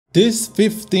This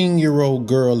 15-year-old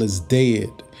girl is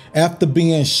dead after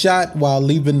being shot while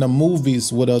leaving the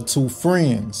movies with her two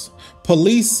friends.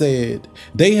 Police said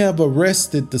they have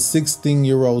arrested the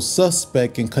 16-year-old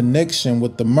suspect in connection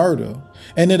with the murder,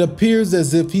 and it appears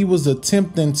as if he was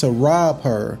attempting to rob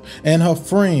her and her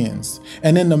friends,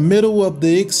 and in the middle of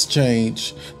the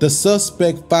exchange, the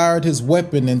suspect fired his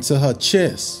weapon into her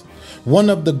chest. One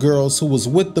of the girls who was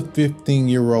with the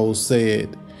 15-year-old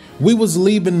said, "We was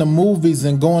leaving the movies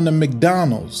and going to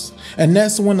McDonald's, and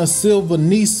that's when a silver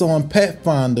Nissan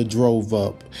Pathfinder drove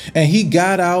up, and he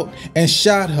got out and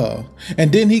shot her,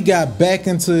 and then he got back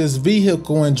into his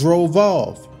vehicle and drove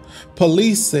off."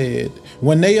 Police said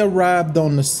when they arrived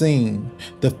on the scene,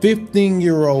 the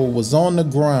 15-year-old was on the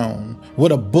ground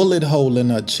with a bullet hole in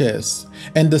her chest,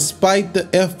 and despite the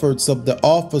efforts of the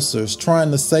officers trying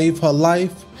to save her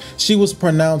life, she was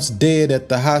pronounced dead at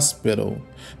the hospital.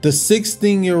 The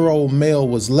 16-year-old male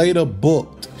was later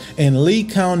booked in Lee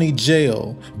County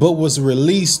Jail but was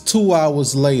released 2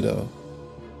 hours later.